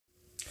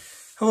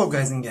Hello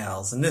guys and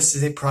gals, and this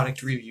is a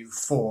product review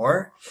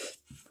for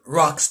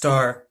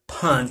Rockstar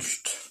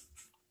Punched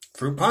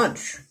Fruit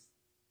Punch.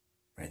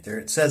 Right there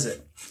it says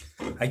it.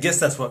 I guess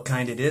that's what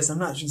kind it is. I'm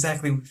not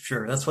exactly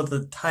sure. That's what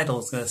the title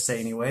is going to say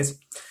anyways.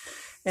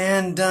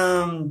 And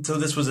so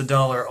this was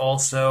 $1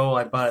 also.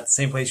 I bought it at the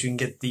same place you can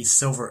get the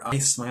silver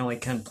ice. My only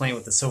complaint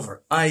with the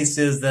silver ice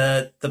is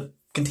that the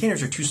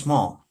containers are too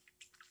small.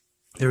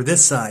 They're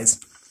this size.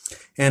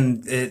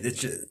 And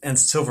and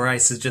Silver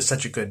Ice is just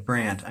such a good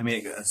brand. I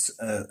mean,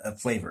 a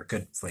flavor,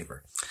 good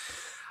flavor.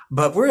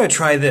 But we're gonna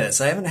try this.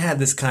 I haven't had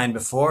this kind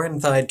before,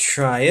 and thought I'd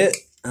try it.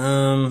 I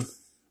don't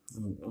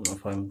know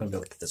if I'm gonna be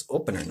able to get this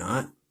open or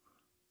not.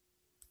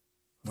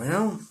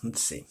 Well,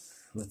 let's see.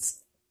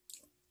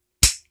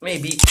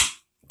 Maybe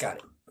got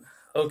it.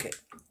 Okay,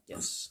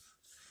 yes.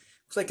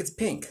 Looks like it's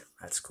pink.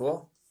 That's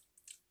cool.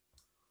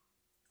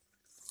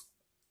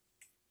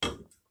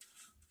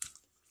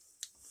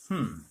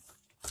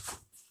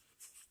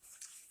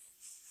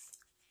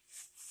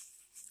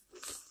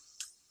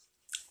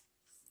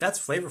 That's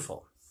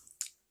flavorful.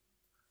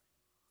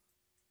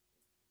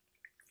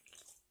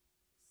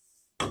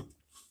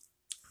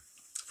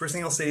 First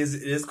thing I'll say is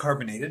it is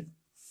carbonated.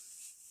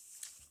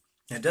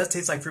 And it does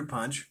taste like fruit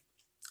punch.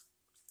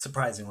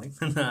 Surprisingly.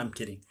 I'm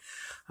kidding.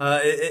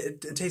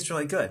 It tastes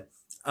really good.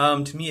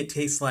 To me, it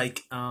tastes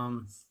like...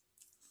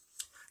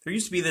 there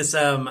used to be this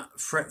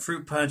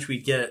fruit punch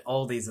we'd get at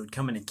Aldi's that would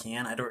come in a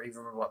can. I don't even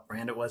remember what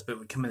brand it was, but it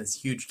would come in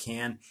this huge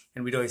can,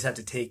 and we'd always have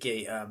to take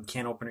a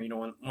can opener,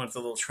 one with the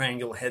little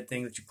triangle head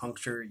thing that you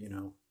puncture,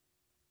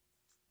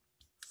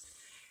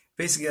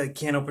 Basically, a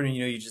can opener,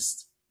 you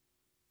just...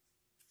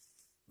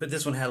 But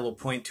this one had a little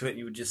point to it, and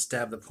you would just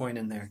stab the point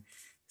in there.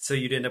 So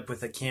you'd end up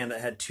with a can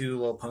that had two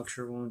little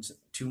puncture wounds,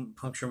 two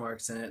puncture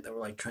marks in it that were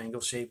like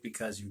triangle shaped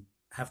because you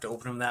have to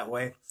open them that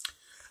way.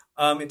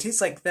 It tastes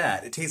like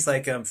that. It tastes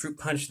like fruit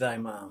punch that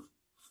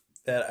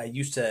I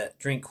used to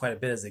drink quite a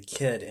bit as a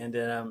kid,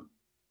 and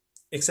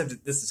except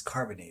that this is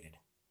carbonated.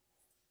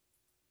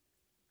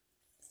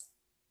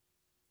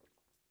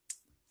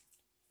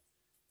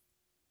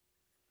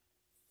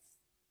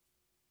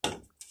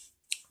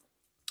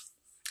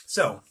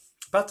 So,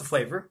 about the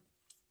flavor,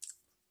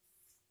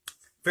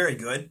 very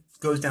good.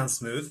 Goes down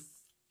smooth.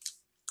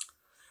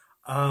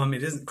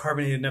 It isn't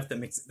carbonated enough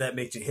that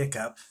makes you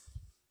hiccup.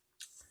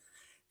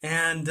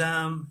 And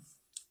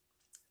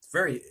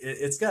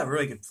it's got a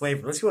really good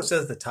flavor. Let's see what it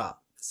says at the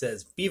top. It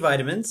says B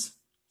vitamins,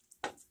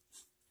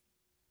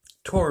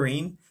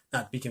 taurine,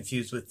 not to be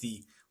confused with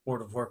the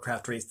World of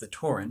Warcraft race, the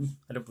taurin.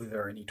 I don't believe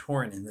there are any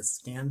taurin in this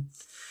can.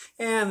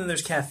 And then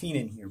there's caffeine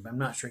in here, but I'm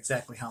not sure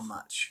exactly how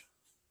much.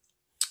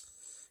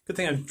 Good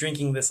thing I'm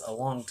drinking this a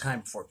long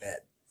time before bed.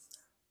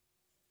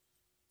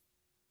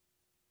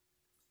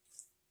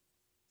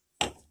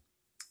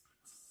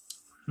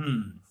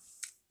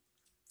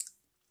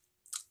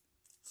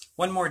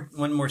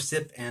 One more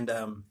sip, and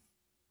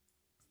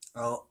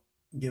I'll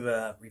give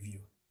a review.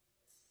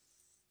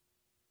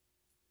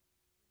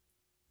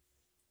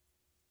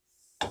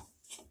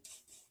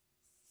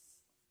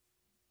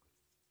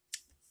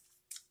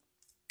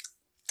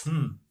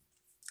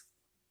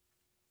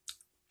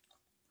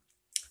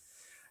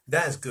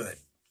 That is good.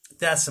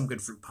 That's some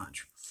good fruit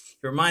punch.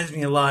 It reminds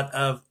me a lot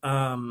of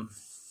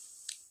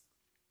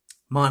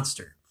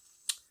Monster.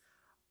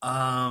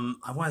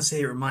 I want to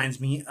say it reminds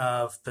me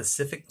of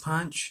Pacific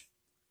Punch.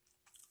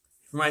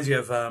 It reminds me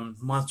of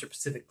Monster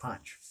Pacific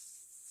Punch,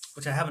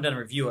 which I haven't done a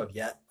review of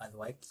yet, by the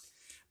way.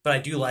 But I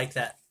do like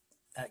that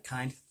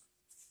kind.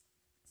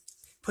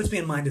 Puts me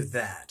in mind of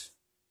that.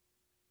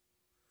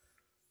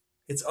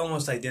 It's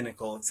almost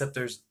identical, except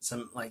there's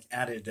some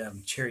added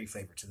cherry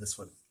flavor to this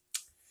one.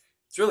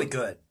 It's really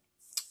good.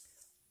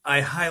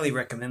 I highly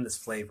recommend this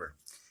flavor.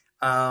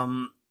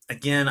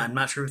 Again, I'm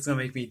not sure if it's going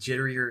to make me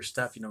jittery or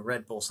stuff.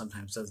 Red Bull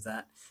sometimes does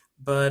that.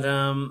 But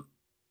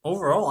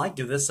overall, I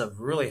give this a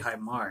really high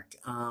mark,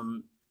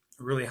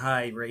 really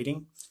high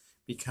rating,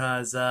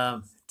 because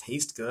it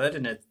tastes good,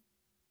 and it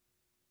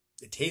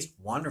tastes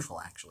wonderful,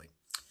 actually.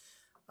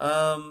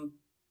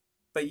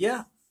 But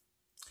yeah,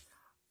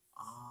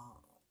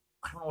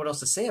 I don't know what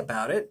else to say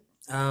about it.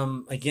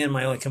 Again,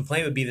 my only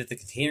complaint would be that the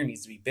container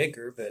needs to be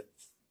bigger, but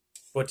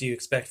what do you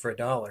expect for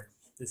 $1?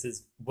 This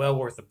is well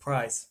worth the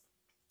price.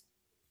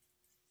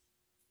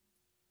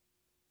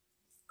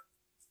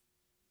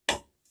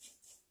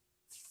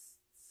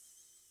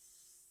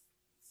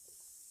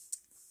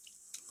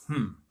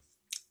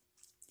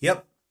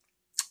 Yep.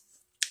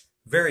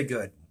 Very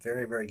good.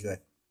 Very, very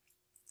good.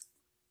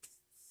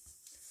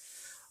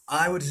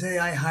 I would say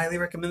I highly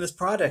recommend this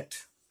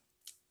product.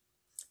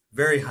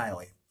 Very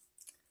highly.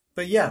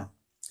 But yeah,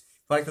 if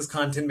you like this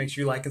content, make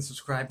sure you like and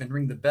subscribe and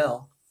ring the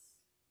bell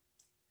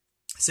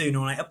so you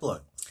know when I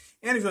upload.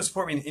 And if you want to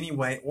support me in any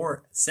way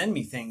or send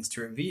me things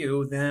to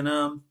review, then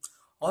all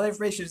the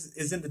information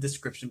is in the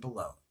description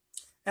below.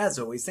 As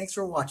always, thanks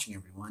for watching,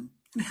 everyone,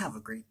 and have a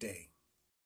great day.